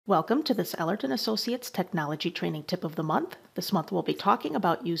Welcome to this Ellerton Associates Technology Training Tip of the Month. This month we'll be talking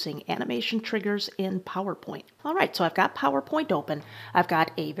about using animation triggers in PowerPoint. All right, so I've got PowerPoint open. I've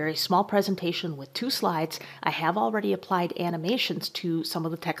got a very small presentation with 2 slides. I have already applied animations to some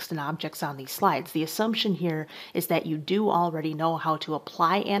of the text and objects on these slides. The assumption here is that you do already know how to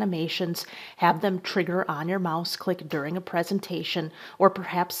apply animations, have them trigger on your mouse click during a presentation, or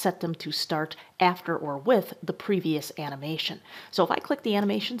perhaps set them to start after or with the previous animation. So if I click the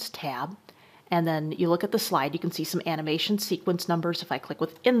Animations tab, and then you look at the slide, you can see some animation sequence numbers. If I click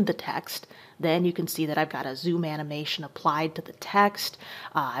within the text, then you can see that I've got a zoom animation applied to the text.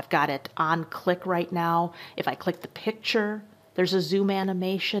 I've got it on click right now. If I click the picture, there's a zoom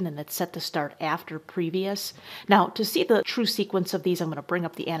animation and it's set to start after previous. Now, to see the true sequence of these, I'm going to bring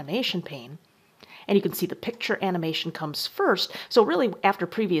up the animation pane. And you can see the picture animation comes first. So really, after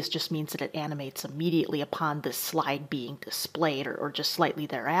previous just means that it animates immediately upon this slide being displayed or just slightly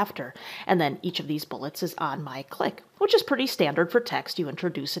thereafter. And then each of these bullets is on my click, which is pretty standard for text. You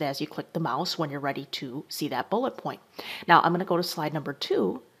introduce it as you click the mouse when you're ready to see that bullet point. Now I'm going to go to slide number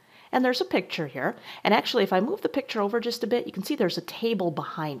 2. And there's a picture here. And actually, if I move the picture over just a bit, you can see there's a table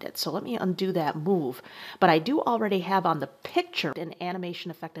behind it. So let me undo that move. But I do already have on the picture an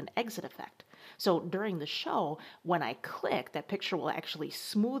animation effect and exit effect. So during the show, when I click, that picture will actually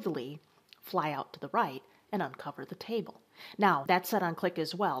smoothly fly out to the right and uncover the table. Now, that's set on click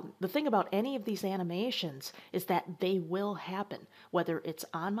as well. The thing about any of these animations is that they will happen, whether it's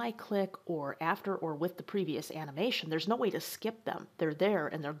on my click or after or with the previous animation. There's no way to skip them. They're there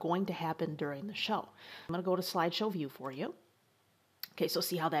and they're going to happen during the show. I'm going to go to slideshow view for you. Okay, so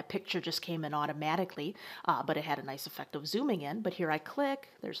see how that picture just came in automatically, but it had a nice effect of zooming in. But here I click,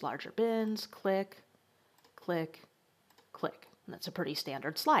 there's larger bins, click, click, click. And that's a pretty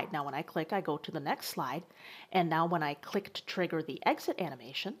standard slide. Now when I click, I go to the next slide. And now when I click to trigger the exit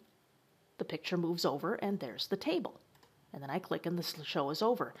animation, the picture moves over and there's the table. And then I click and the show is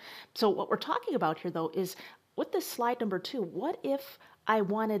over. So what we're talking about here though is with this slide number 2, what if I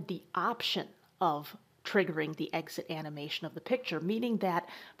wanted the option of triggering the exit animation of the picture, meaning that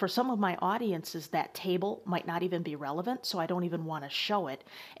for some of my audiences that table might not even be relevant, so I don't even want to show it,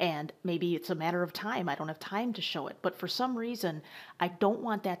 and maybe it's a matter of time, I don't have time to show it, but for some reason I don't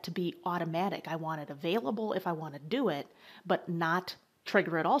want that to be automatic. I want it available if I want to do it, but not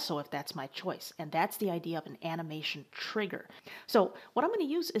trigger it also if that's my choice. And that's the idea of an animation trigger. So what I'm going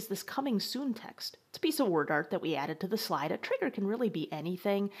to use is this coming soon text. It's a piece of word art that we added to the slide. A trigger can really be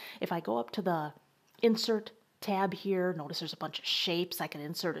anything. If I go up to the Insert tab here, notice there's a bunch of shapes. I can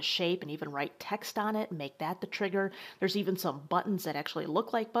insert a shape and even write text on it and make that the trigger. There's even some buttons that actually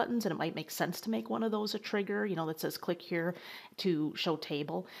look like buttons, and it might make sense to make one of those a trigger, that says click here to show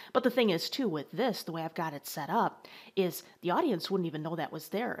table. But the thing is too, with this, the way I've got it set up is the audience wouldn't even know that was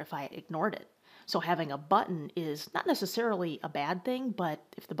there if I ignored it. So having a button is not necessarily a bad thing, but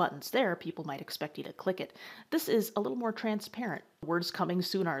if the button's there, people might expect you to click it. This is a little more transparent. Words coming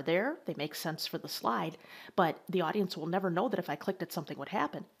soon are there. They make sense for the slide, but the audience will never know that if I clicked it, something would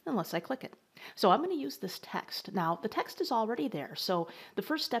happen unless I click it. So I'm going to use this text. Now, the text is already there. So the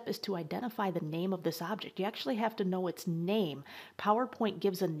first step is to identify the name of this object. You actually have to know its name. PowerPoint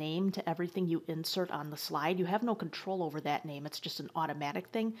gives a name to everything you insert on the slide. You have no control over that name. It's just an automatic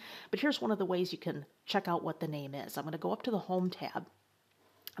thing. But here's one of the ways you can check out what the name is. I'm going to go up to the Home tab.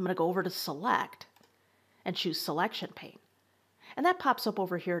 I'm going to go over to Select and choose Selection Pane. And that pops up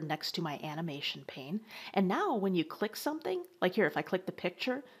over here next to my animation pane. And now when you click something, like here, if I click the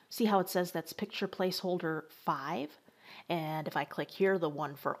picture, see how it says that's picture placeholder 5? And if I click here, the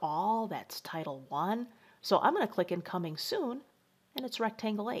one for all, that's title 1. So I'm going to click Incoming Soon, and it's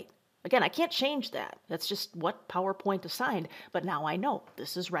rectangle 8. Again, I can't change that. That's just what PowerPoint assigned. But now I know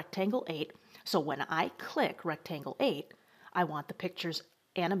this is rectangle 8. So when I click rectangle 8, I want the picture's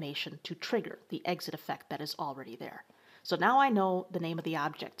animation to trigger the exit effect that is already there. So now I know the name of the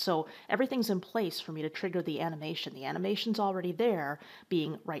object. So everything's in place for me to trigger the animation. The animation's already there,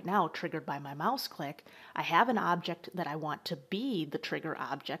 being right now triggered by my mouse click. I have an object that I want to be the trigger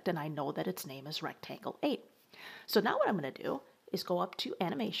object, and I know that its name is rectangle 8. So now what I'm going to do is go up to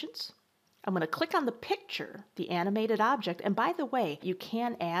Animations. I'm going to click on the picture, the animated object. And by the way, you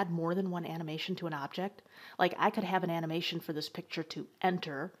can add more than one animation to an object. Like I could have an animation for this picture to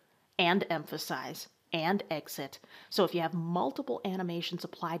enter and emphasize and exit. So if you have multiple animations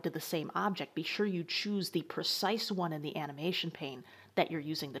applied to the same object, be sure you choose the precise one in the animation pane that you're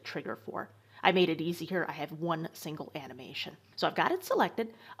using the trigger for. I made it easy here. I have one single animation. So I've got it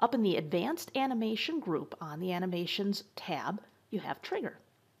selected. Up in the Advanced Animation group on the Animations tab, you have Trigger.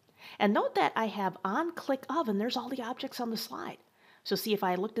 And note that I have on click of, and there's all the objects on the slide. So see, if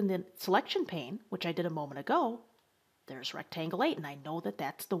I looked in the selection pane, which I did a moment ago, there's rectangle 8, and I know that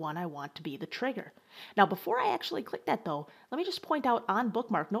that's the one I want to be the trigger. Now, before I actually click that though, let me just point out on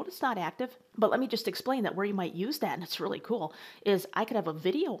bookmark, note it's not active, but let me just explain that where you might use that, and it's really cool, is I could have a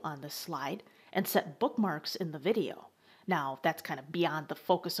video on this slide and set bookmarks in the video. Now, that's kind of beyond the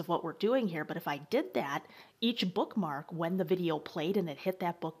focus of what we're doing here, but if I did that, each bookmark, when the video played and it hit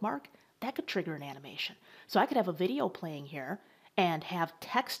that bookmark, that could trigger an animation. So I could have a video playing here and have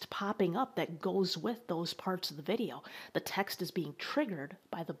text popping up that goes with those parts of the video. The text is being triggered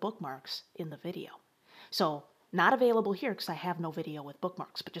by the bookmarks in the video. So not available here because I have no video with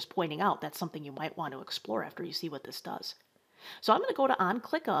bookmarks, but just pointing out that's something you might want to explore after you see what this does. So I'm going to go to on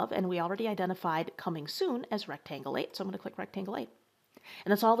click of, and we already identified coming soon as rectangle 8, so I'm going to click rectangle 8.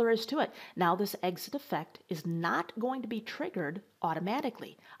 And that's all there is to it. Now this exit effect is not going to be triggered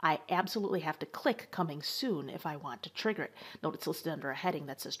automatically. I absolutely have to click coming soon if I want to trigger it. Note it's listed under a heading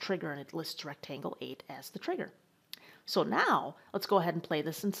that says trigger, and it lists rectangle 8 as the trigger. So now let's go ahead and play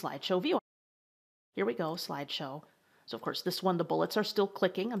this in slideshow view. Here we go, slideshow. So of course this one, the bullets are still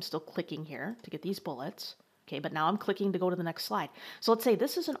clicking. I'm still clicking here to get these bullets. Okay, but now I'm clicking to go to the next slide. So let's say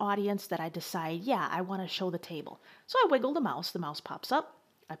this is an audience that I decide, yeah, I want to show the table. So I wiggle the mouse pops up,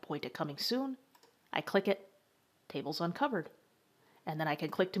 I point at coming soon, I click it, table's uncovered. And then I can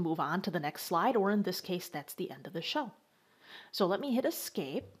click to move on to the next slide, or in this case, that's the end of the show. So let me hit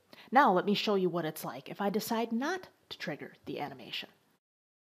escape. Now let me show you what it's like if I decide not to trigger the animation.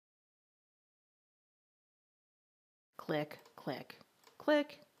 Click, click,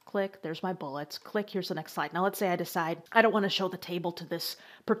 click. Click, there's my bullets. Click, here's the next slide. Now let's say I decide I don't want to show the table to this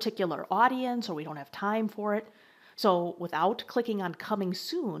particular audience, or we don't have time for it. So without clicking on coming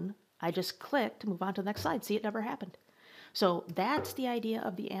soon, I just click to move on to the next slide. See, it never happened. So that's the idea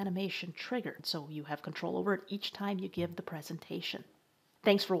of the animation trigger. So you have control over it each time you give the presentation.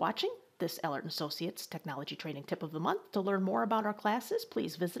 Thanks for watching this Ellert & Associates Technology Training Tip of the Month. To learn more about our classes,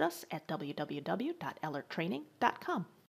 please visit us at www.ellerttraining.com.